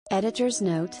Editor's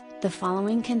note: the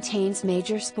following contains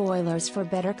major spoilers for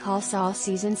Better Call Saul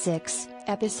Season 6,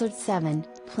 Episode 7,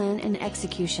 Plan and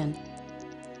Execution.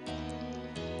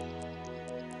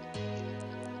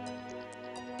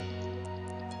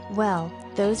 Well,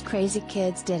 those crazy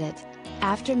kids did it.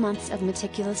 After months of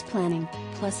meticulous planning,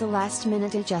 plus a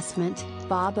last-minute adjustment,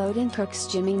 Bob Odenkirk's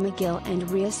Jimmy McGill and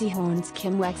Rhea Seehorn's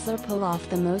Kim Wexler pull off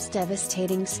the most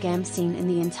devastating scam scene in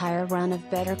the entire run of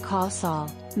Better Call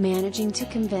Saul, managing to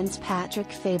convince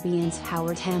Fabian's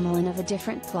Howard Hamlin of a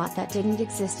different plot that didn't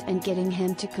exist and getting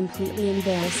him to completely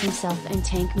embarrass himself and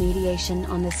tank mediation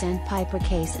on the Sandpiper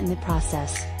case in the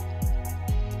process.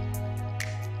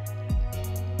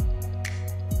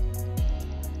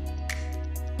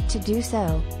 To do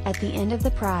so, at the end of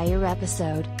the prior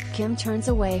episode, Kim turns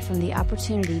away from the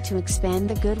opportunity to expand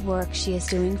the good work she is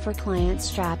doing for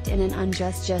clients trapped in an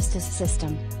unjust justice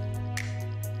system.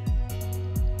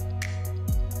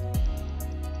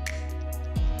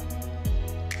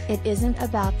 It isn't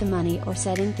about the money or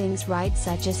setting things right,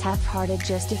 such as half-hearted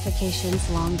justifications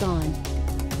long gone.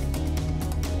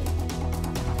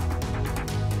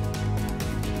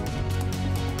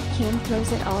 Kim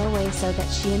throws it all away so that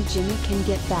she and Jimmy can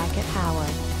get back at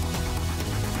Howard.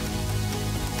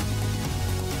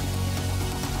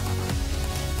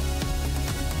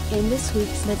 In this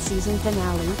week's mid-season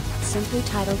finale, simply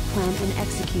titled Plan and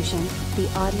Execution, the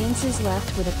audience is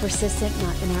left with a persistent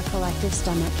knot in our collective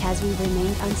stomach as we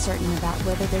remain uncertain about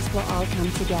whether this will all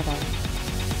come together.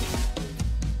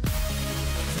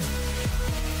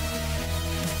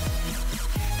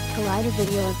 Collide a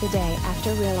video of the day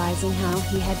after realizing how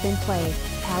he had been played,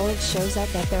 Howard shows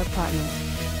up at their apartment.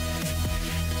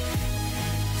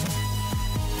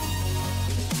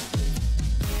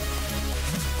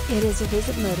 It is a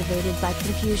visit motivated by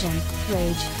confusion,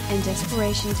 rage, and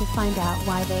desperation to find out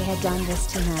why they had done this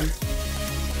to him.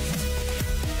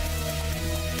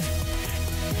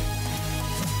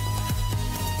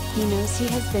 He knows he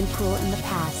has been cruel in the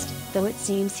past, though it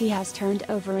seems he has turned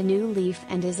over a new leaf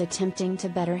and is attempting to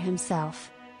better himself.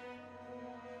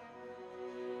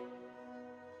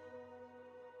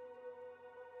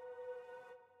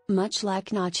 Much like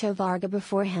Nacho Varga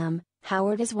before him,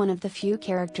 Howard is one of the few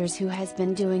characters who has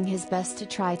been doing his best to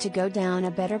try to go down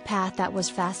a better path that was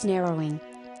fast narrowing.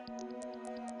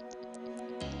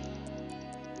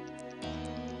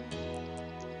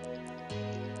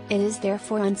 It is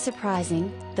therefore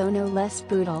unsurprising, though no less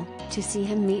brutal, to see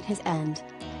him meet his end.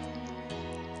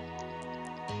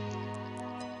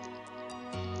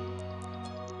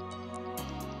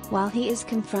 While he is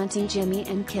confronting Jimmy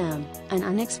and Kim, an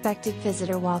unexpected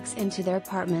visitor walks into their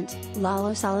apartment,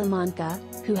 Lalo Salamanca,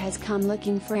 who has come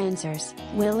looking for answers,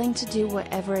 willing to do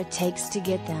whatever it takes to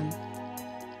get them.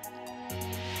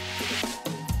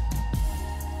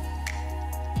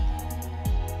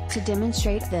 To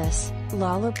demonstrate this,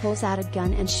 Lalo pulls out a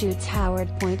gun and shoots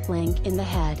Howard point blank in the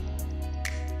head.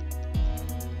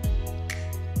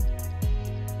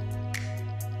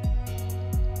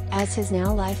 As his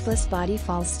now lifeless body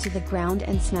falls to the ground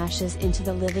and smashes into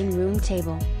the living room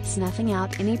table, snuffing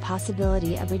out any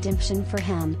possibility of redemption for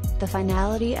him, the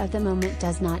finality of the moment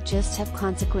does not just have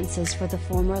consequences for the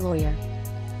former lawyer.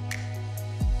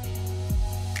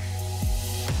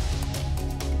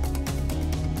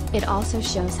 It also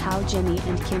shows how Jimmy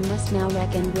and Kim must now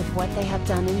reckon with what they have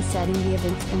done in setting the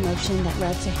events in motion that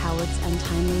led to Howard's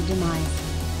untimely demise.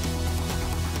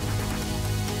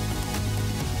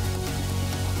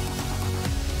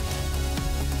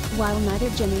 While neither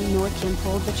Jimmy nor Kim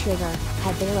pulled the trigger,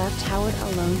 had they left Howard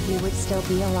alone he would still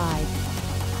be alive.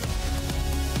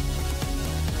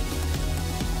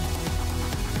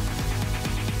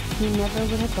 He never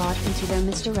would have bought into their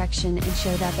misdirection and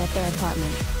showed up at their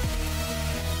apartment.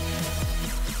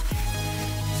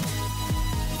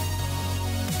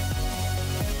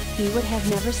 He would have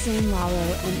never seen Lalo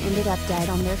and ended up dead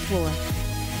on their floor.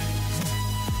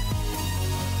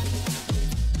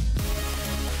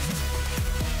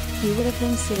 He would have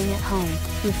been sitting at home,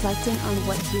 reflecting on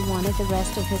what he wanted the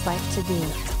rest of his life to be.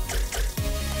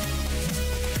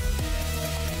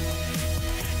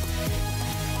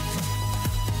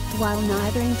 While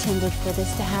neither intended for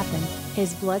this to happen,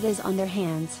 his blood is on their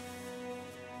hands.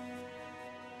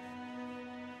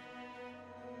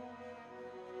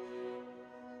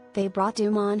 They brought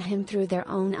doom on him through their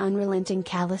own unrelenting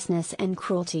callousness and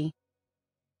cruelty.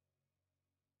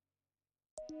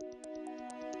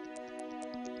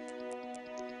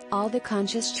 All the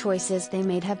conscious choices they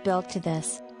made have built to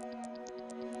this.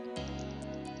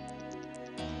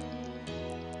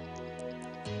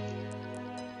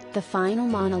 The final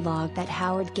monologue that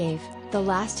Howard gave, the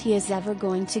last he is ever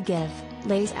going to give,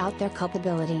 lays out their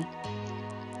culpability.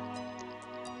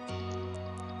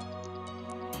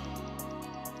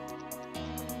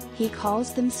 He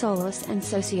calls them soulless and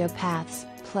sociopaths,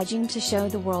 pledging to show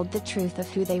the world the truth of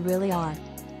who they really are.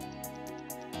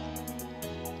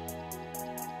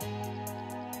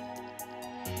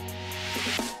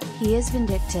 He is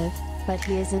vindictive, but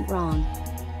he isn't wrong.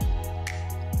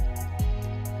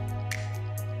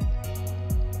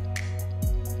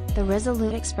 The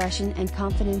resolute expression and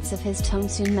confidence of his tone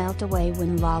soon melt away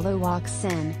when Lalo walks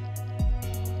in.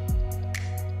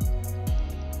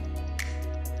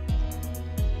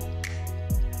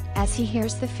 As he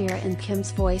hears the fear in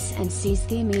Kim's voice and sees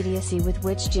the immediacy with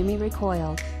which Jimmy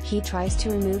recoiled, he tries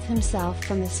to remove himself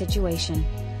from the situation.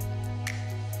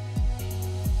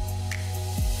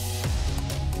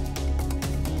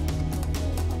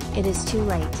 It is too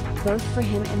late, both for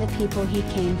him and the people he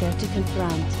came there to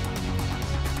confront.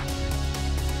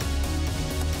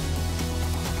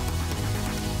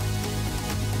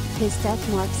 His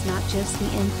death marks not just the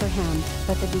end for him,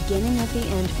 but the beginning of the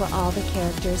end for all the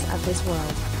characters of this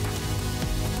world.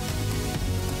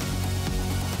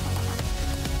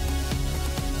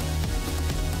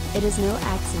 It is no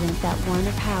accident that one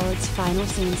of Howard's final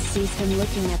scenes sees him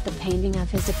looking at the painting of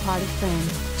his departed friend,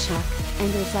 Chuck,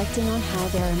 and reflecting on how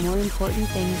there are no important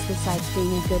things besides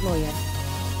being a good lawyer.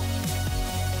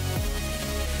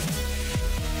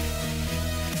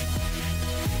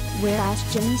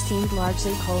 Whereas Jimmy seemed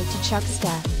largely cold to Chuck's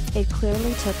death, it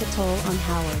clearly took a toll on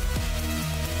Howard.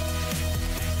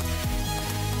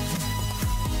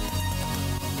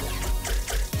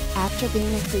 After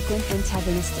being a frequent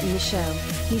antagonist in the show,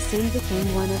 he soon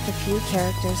became one of the few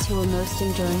characters who were most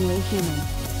enduringly human.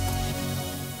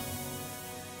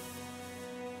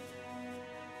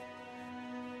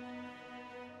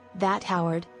 That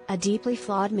Howard, a deeply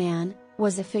flawed man,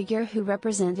 was a figure who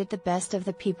represented the best of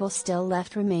the people still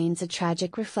left remains a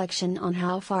tragic reflection on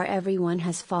how far everyone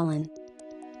has fallen.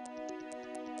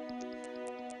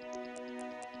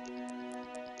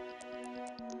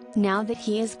 Now that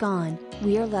he is gone,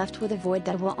 we are left with a void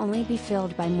that will only be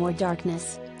filled by more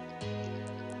darkness.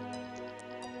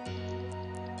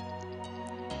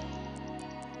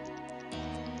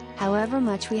 However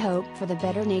much we hope for the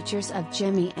better natures of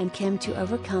Jimmy and Kim to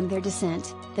overcome their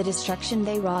dissent, the destruction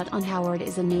they wrought on Howard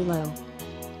is a new low.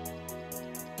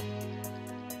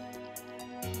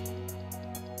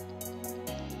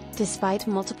 Despite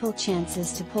multiple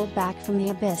chances to pull back from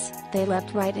the abyss, they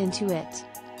leapt right into it.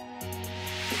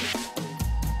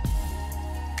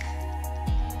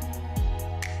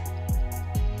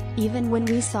 Even when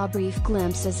we saw brief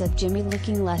glimpses of Jimmy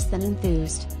looking less than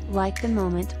enthused, like the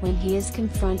moment when he is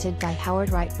confronted by Howard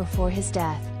right before his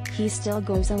death, he still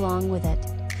goes along with it.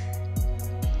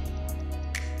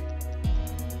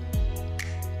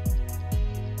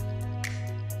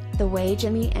 The way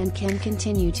Jimmy and Kim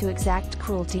continue to exact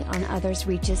cruelty on others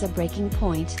reaches a breaking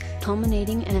point,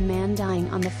 culminating in a man dying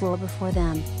on the floor before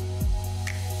them.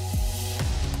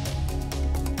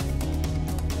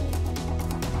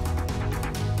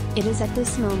 It is at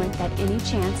this moment that any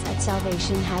chance at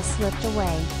salvation has slipped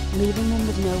away, leaving them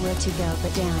with nowhere to go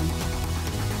but down.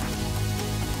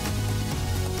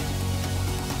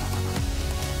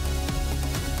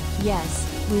 Yes,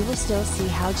 we will still see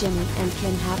how Jimmy and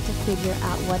Kim have to figure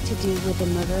out what to do with the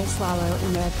murderous Lalo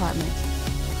in their apartment.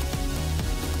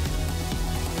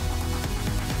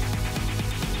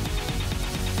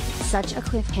 Such a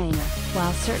cliffhanger,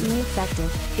 while certainly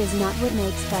effective, is not what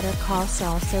makes Better Call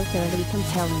Saul so thoroughly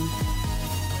compelling.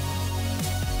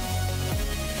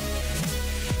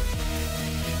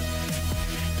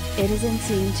 It is in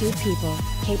seeing two people,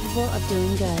 capable of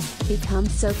doing good, become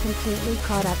so completely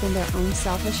caught up in their own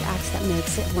selfish acts that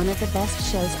makes it one of the best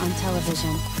shows on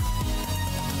television.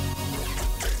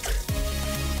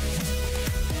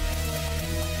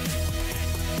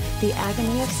 The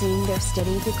agony of seeing their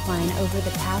steady decline over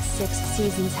the past 6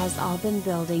 seasons has all been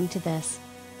building to this.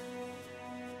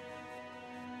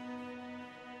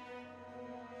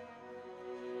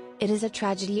 It is a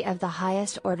tragedy of the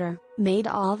highest order, made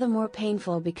all the more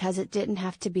painful because it didn't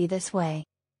have to be this way.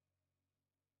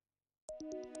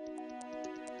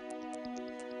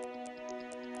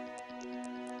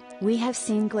 We have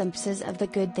seen glimpses of the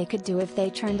good they could do if they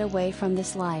turned away from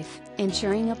this life,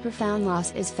 ensuring a profound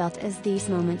loss is felt as these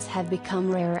moments have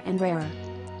become rarer and rarer.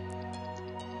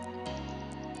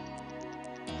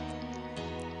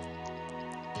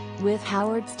 With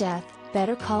Howard's death,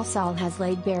 Better Call Saul has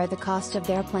laid bare the cost of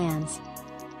their plans.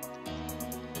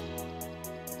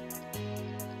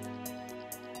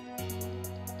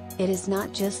 It is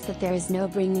not just that there is no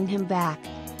bringing him back.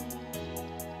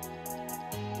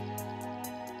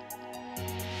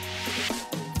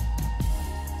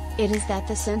 It is that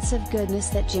the sense of goodness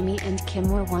that Jimmy and Kim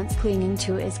were once clinging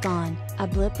to is gone, a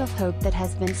blip of hope that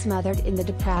has been smothered in the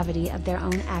depravity of their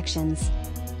own actions.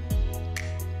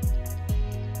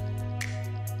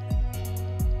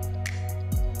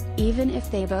 Even if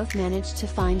they both manage to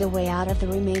find a way out of the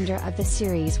remainder of the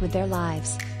series with their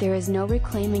lives, there is no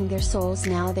reclaiming their souls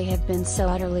now they have been so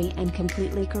utterly and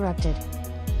completely corrupted.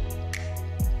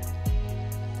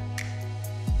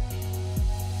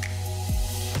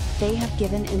 They have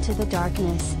given into the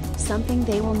darkness, something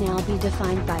they will now be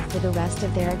defined by for the rest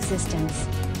of their existence.